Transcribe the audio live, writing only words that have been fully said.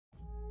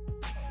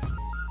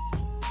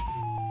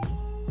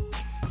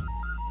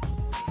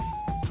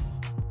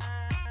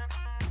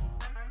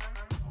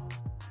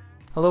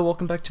Hello,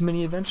 welcome back to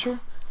Mini Adventure.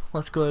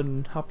 Let's go ahead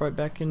and hop right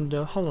back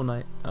into Hollow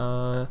Knight.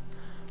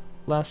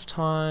 Last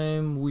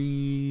time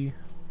we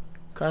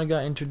kind of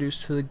got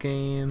introduced to the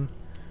game,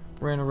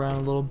 ran around a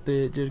little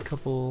bit, did a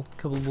couple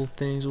little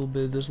things, a little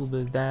bit of this, a little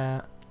bit of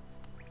that.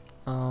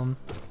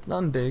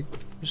 Nothing big,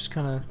 just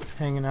kind of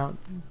hanging out,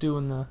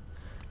 doing the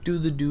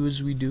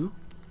do's we do.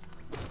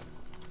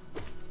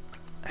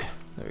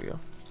 There we go.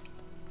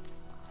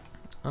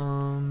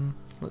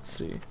 Let's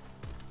see.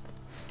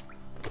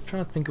 I'm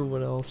trying to think of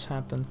what else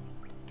happened.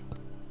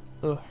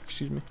 Oh,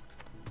 excuse me.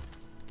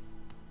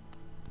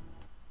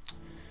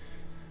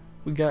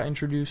 We got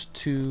introduced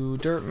to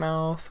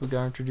Dirtmouth. We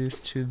got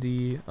introduced to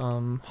the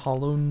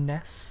Hollow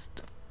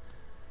Nest.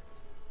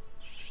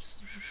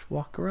 Just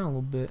walk around a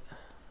little bit.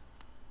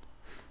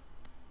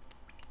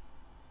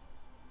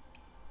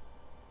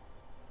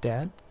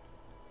 Dad?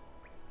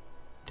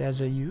 Dad's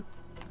that you?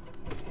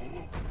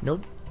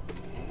 Nope.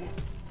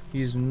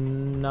 He's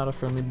not a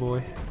friendly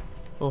boy.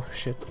 Oh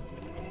shit.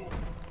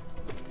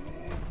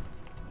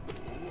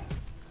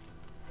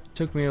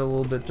 Took me a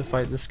little bit to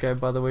fight this guy,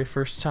 by the way,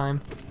 first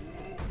time.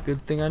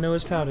 Good thing I know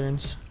his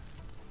patterns.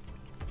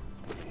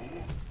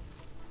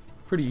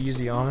 Pretty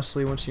easy,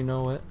 honestly, once you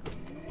know it.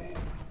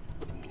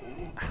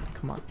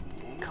 Come on.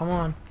 Come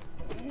on.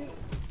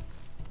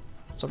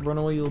 Stop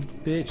running away, you little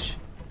bitch.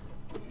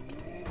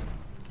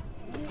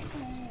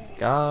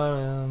 Got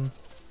him.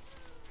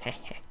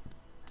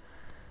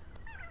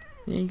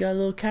 You got a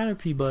little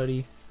Caterpie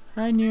buddy.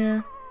 Hi,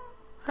 Nier.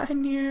 Hi,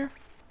 Nier.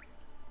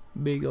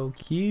 Big ol'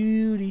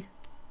 cutie.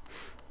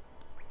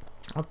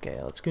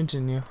 Okay, let's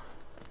continue.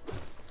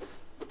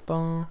 Where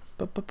am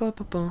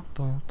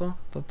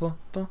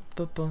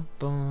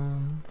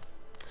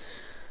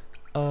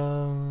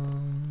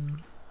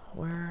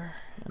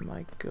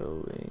I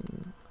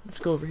going? Let's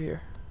go over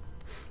here.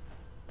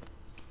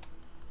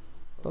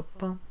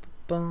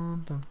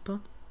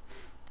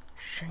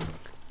 Shank.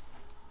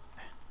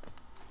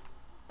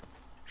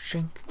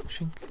 Shank,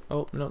 shank.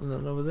 Oh, no,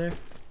 nothing over there.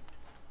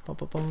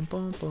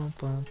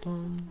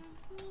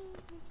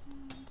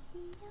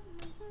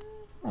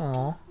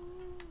 Aw.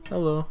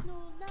 Hello.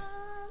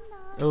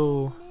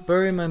 Oh,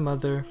 bury my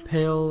mother,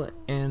 pale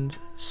and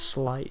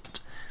slight.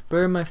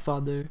 Bury my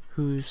father,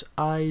 whose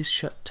eyes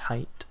shut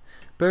tight.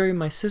 Bury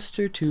my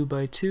sister 2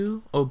 by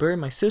 2. Oh, bury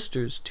my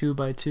sisters 2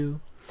 by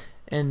 2.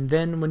 And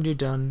then when you're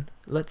done,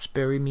 let's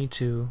bury me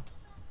too.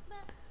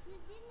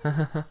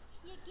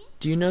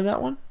 Do you know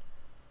that one?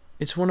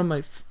 It's one of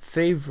my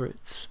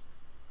favorites.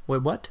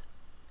 Wait, what?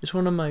 It's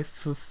one of my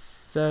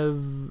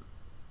favorites.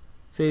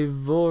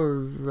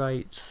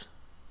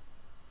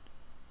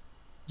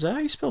 Is that how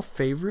you spell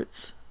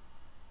favorites?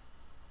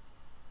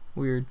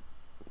 Weird.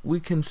 We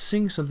can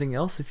sing something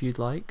else if you'd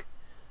like.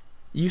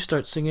 You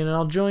start singing and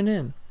I'll join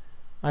in.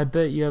 I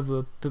bet you have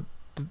a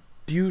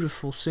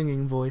beautiful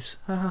singing voice.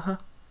 Ha ha ha.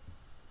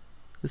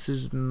 This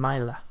is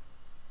Mila.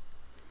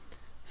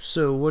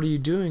 So what are you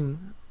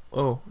doing?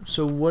 Oh,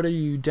 so what are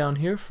you down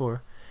here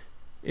for?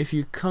 If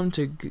you come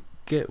to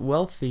get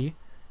wealthy,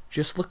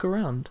 just look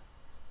around.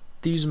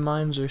 These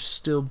mines are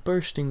still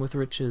bursting with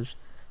riches.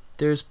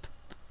 There's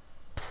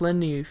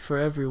plenty for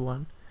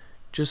everyone.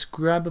 Just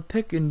grab a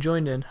pick and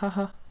join in.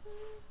 Haha.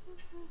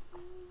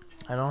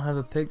 I don't have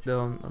a pick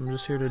though. I'm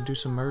just here to do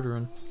some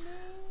murdering.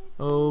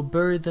 Oh,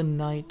 bury the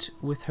knight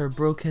with her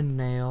broken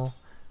nail.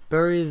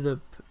 Bury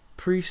the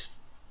priest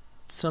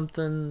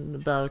something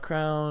about a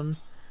crown.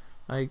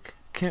 I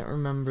can't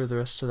remember the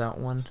rest of that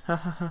one.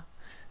 Hahaha.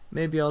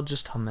 Maybe I'll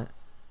just hum it.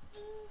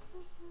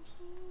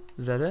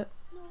 Is that it?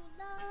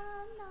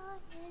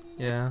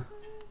 Yeah.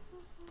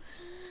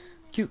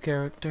 Cute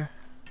character.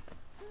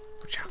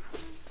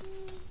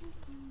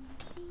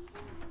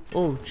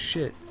 Oh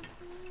shit.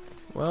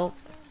 Well,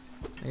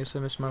 I guess I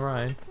missed my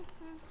ride.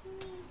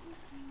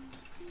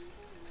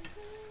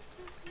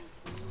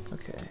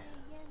 Okay.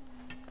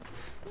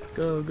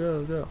 Go,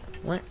 go, go.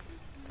 What?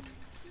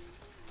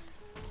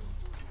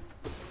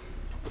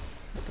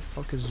 What the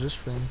fuck is this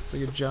thing? It's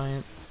like a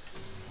giant,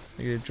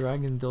 like a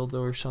dragon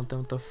dildo or something.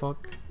 What the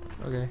fuck?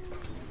 Okay.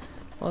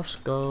 Let's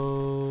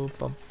go.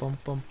 Bum bum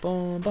bum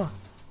bum bum.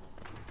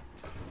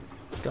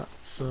 Got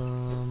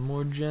some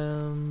more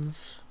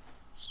gems.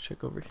 Let's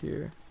check over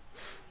here.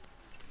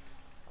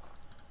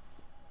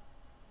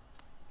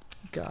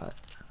 Got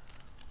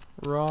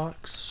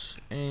rocks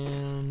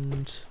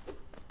and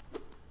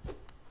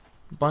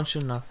a bunch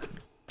of nothing.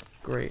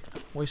 Great.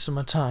 Wasting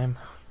my time.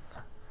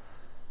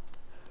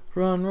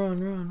 Run, run,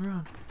 run,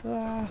 run.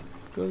 Ah!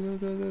 Go, go,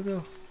 go, go,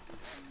 go.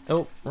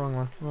 Oh, wrong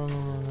one. Wrong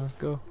one, wrong one.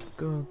 Go,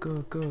 go,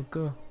 go, go,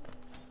 go.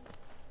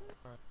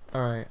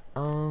 Alright,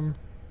 I'm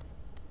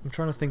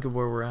trying to think of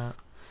where we're at.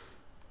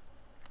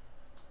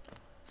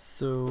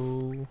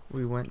 So,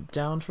 we went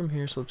down from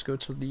here, so let's go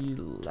to the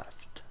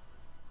left.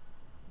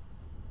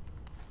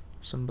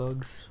 Some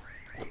bugs.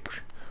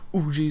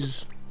 Ooh,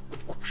 Jesus.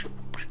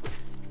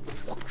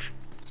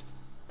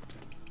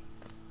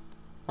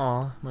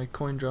 Aw, my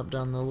coin dropped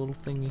down the little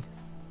thingy.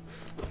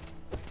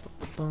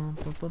 Bum,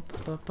 bum, bum,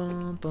 bum,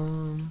 bum,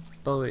 bum.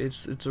 By the way,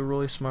 it's a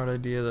really smart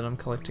idea that I'm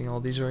collecting all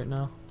these right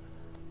now.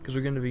 Because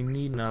we're going to be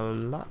needing a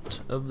lot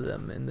of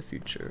them in the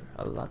future.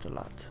 A lot.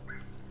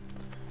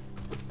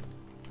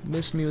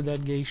 Miss me with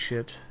that gay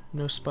shit.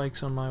 No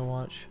spikes on my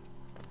watch.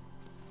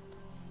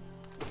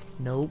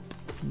 Nope,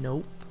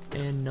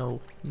 and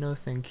no. No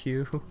thank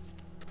you.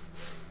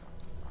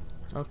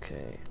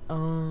 Okay,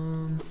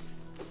 ooh,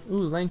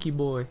 lanky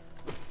boy.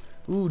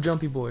 Ooh,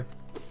 jumpy boy.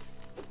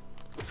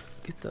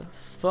 Get the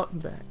fuck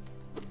back.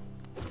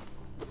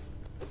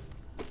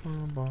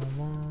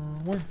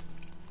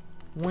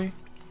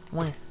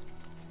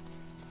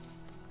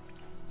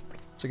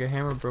 It's like a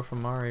hammer bro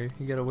from Mario.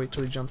 You gotta wait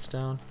till he jumps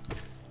down.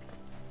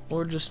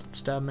 Or just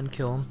stab him and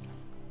kill him.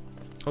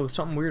 Oh,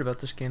 something weird about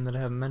this game that I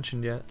haven't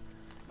mentioned yet.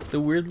 The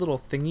weird little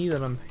thingy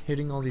that I'm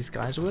hitting all these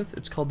guys with,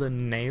 it's called a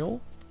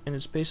nail. And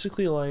it's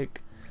basically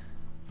like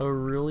a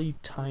really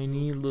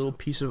tiny little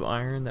piece of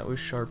iron that was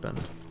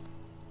sharpened.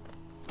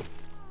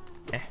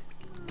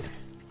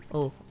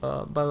 Oh,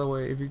 by the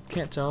way, if you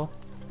can't tell,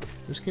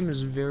 this game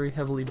is very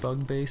heavily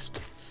bug based,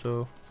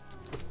 so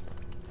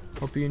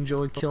hope you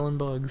enjoy killing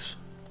bugs.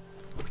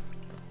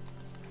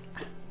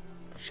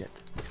 Shit.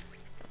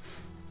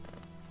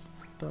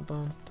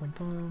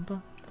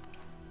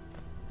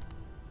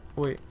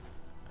 Wait,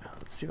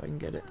 let's see if I can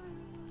get it.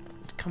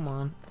 Come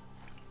on.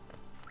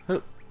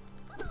 Oh.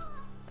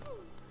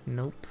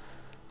 Nope.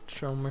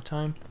 Try one more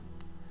time.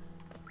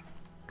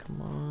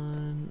 Come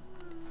on.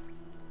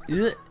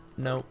 Ugh.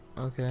 Nope.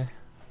 Okay.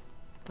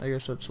 I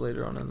guess that's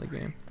later on in the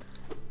game.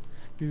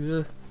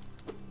 Ugh.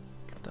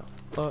 Get the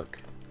fuck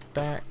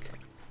back.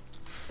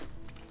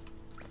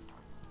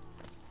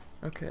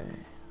 Okay.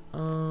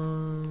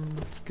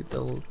 Let's get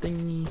the little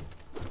thingy.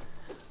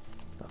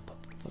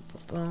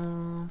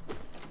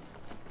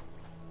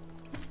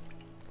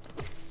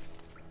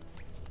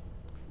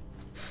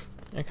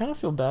 I kind of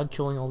feel bad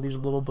killing all these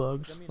little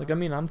bugs. Like, I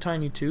mean, I'm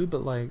tiny too,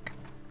 but like,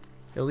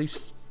 at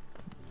least,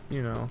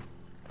 you know,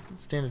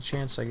 stand a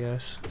chance, I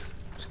guess.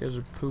 These guys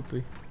are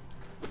poopy.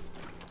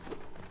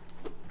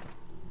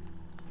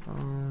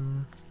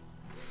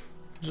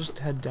 Just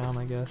head down,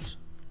 I guess.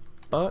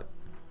 But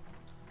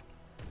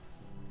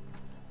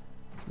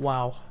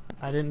wow,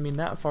 I didn't mean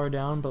that far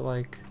down, but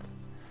like,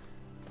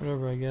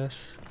 whatever, I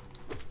guess.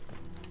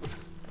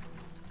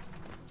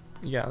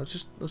 Yeah,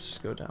 let's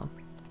just go down.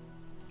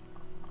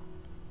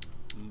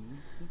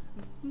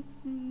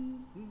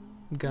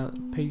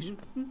 Got patient.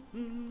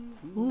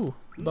 Ooh,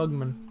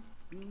 Bugman.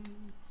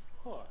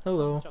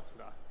 Hello.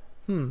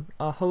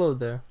 Hello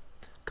there.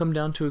 Come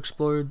down to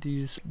explore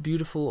these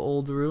beautiful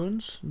old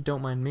ruins?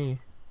 Don't mind me.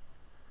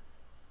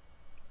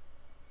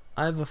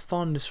 I have a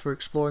fondness for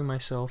exploring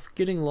myself.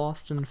 Getting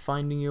lost and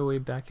finding your way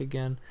back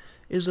again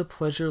is a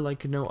pleasure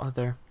like no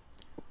other.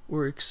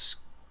 We're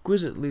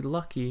exquisitely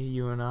lucky,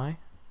 you and I.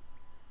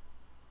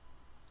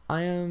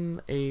 I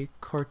am a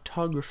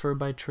cartographer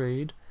by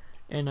trade,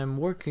 and I'm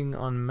working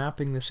on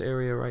mapping this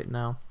area right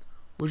now.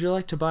 Would you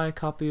like to buy a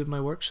copy of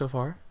my work so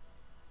far?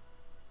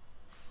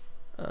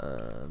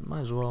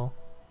 Might as well.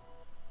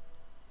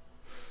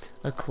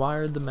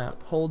 Acquired the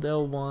map. Hold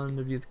L1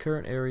 to view the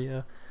current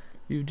area.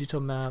 View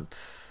detail map.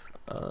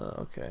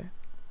 Okay.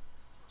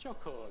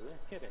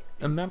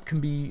 A map can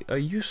be a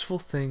useful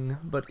thing,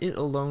 but it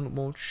alone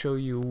won't show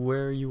you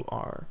where you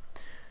are.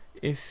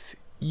 If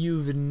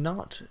you've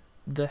not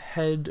the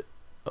head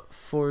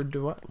for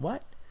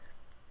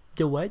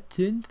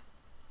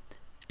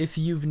If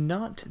you've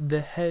not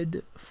the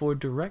head for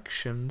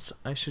directions,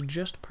 I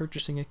suggest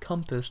purchasing a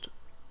compass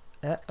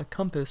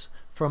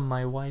from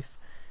my wife,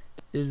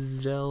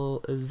 Zelda.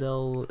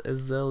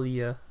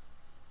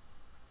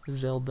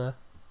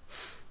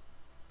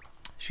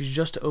 She's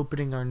just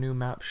opening our new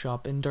map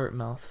shop in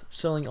Dartmouth,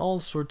 selling all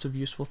sorts of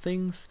useful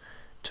things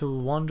to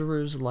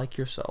wanderers like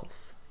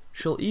yourself.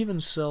 She'll even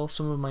sell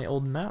some of my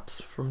old maps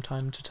from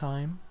time to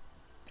time.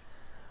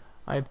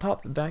 I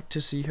pop back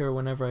to see her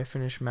whenever I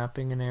finish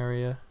mapping an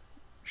area.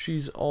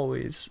 She's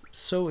always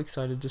so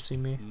excited to see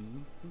me.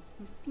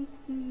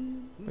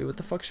 Wait, what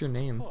the fuck's your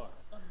name?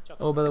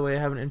 Oh, by the way,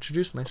 I haven't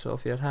introduced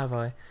myself yet, have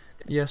I?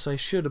 Yes, I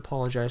should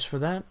apologize for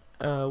that.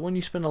 When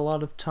you spend a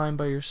lot of time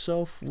by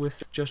yourself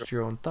with just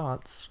your own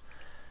thoughts,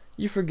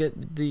 you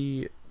forget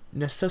the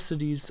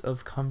necessities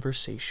of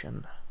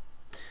conversation.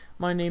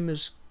 My name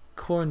is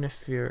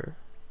Cornifir,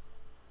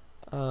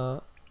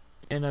 and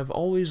I've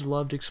always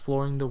loved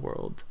exploring the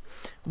world.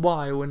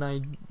 Why, when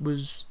I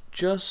was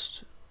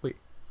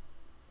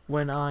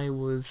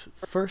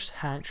first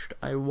hatched,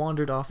 I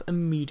wandered off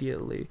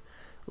immediately,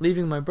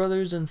 leaving my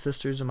brothers and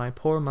sisters and my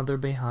poor mother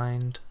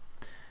behind.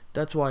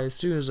 That's why as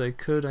soon as I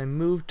could, I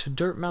moved to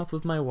Dartmouth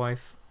with my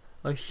wife,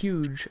 a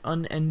huge,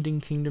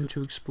 unending kingdom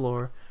to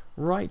explore,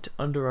 right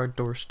under our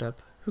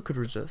doorstep. Who could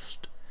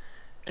resist?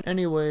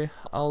 Anyway,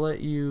 I'll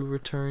let you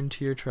return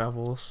to your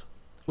travels.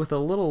 With a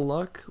little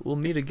luck, we'll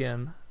meet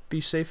again.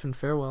 Be safe and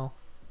farewell.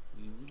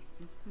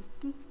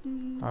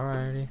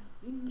 Alrighty.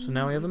 So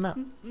now we have a map.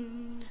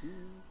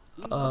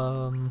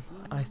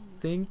 I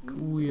think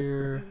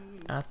we're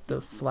at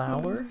the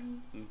flower.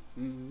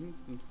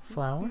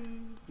 Flower?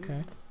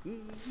 Okay.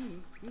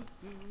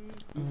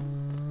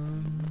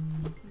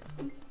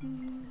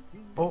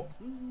 Oh.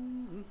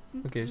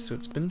 Okay, so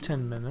it's been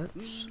 10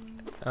 minutes.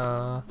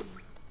 I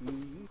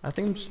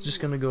think I'm just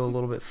gonna go a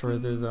little bit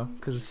further though,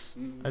 because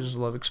I just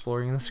love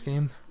exploring this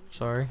game.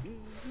 Sorry.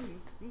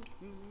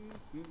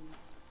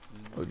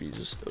 Oh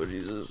Jesus, oh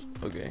Jesus,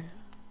 okay.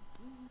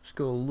 Let's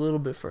go a little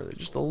bit further,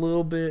 just a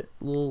little bit,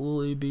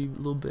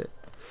 little bit.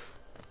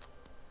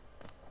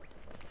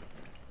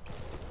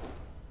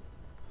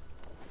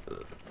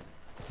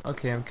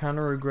 Okay, I'm kind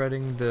of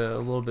regretting the a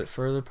little bit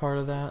further part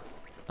of that.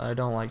 I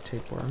don't like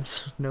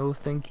tapeworms. No,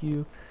 thank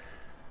you.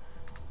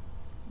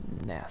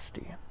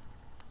 Nasty.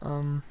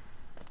 The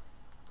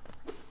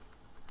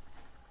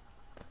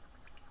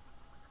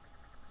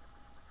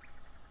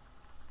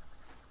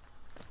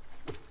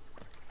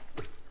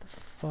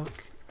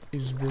fuck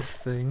is this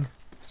thing?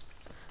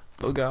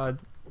 Oh god.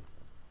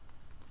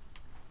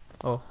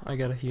 Oh, I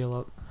gotta heal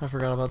up. I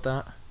forgot about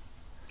that.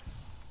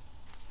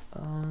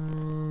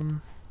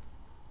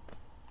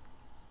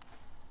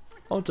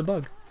 Oh, it's a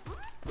bug.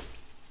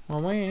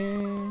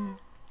 Wah-wah.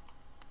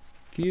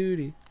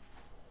 Cutie.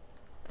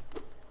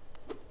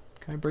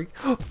 Can I break?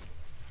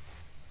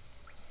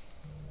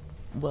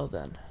 Well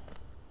then.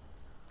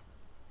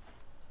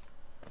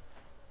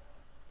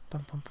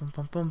 Bum, bum, bum,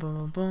 bum, bum,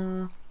 bum,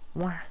 bum.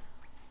 Wah.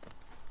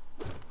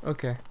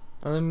 Okay,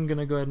 I'm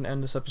gonna go ahead and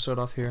end this episode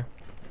off here.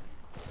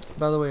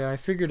 By the way, I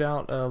figured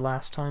out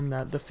last time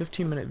that the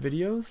 15-minute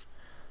videos,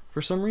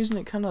 for some reason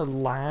it kind of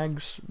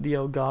lags the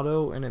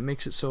Elgato and it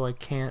makes it so I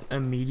can't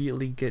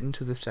immediately get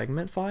into the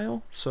segment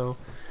file. So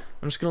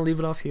I'm just gonna leave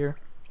it off here.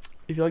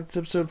 If you liked this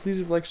episode, please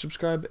leave a like,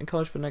 subscribe, and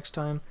catch me next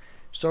time.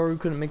 Sorry we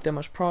couldn't make that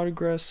much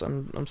progress.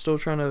 I'm still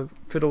trying to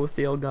fiddle with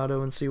the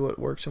Elgato and see what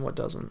works and what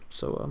doesn't.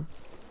 So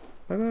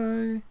bye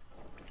bye.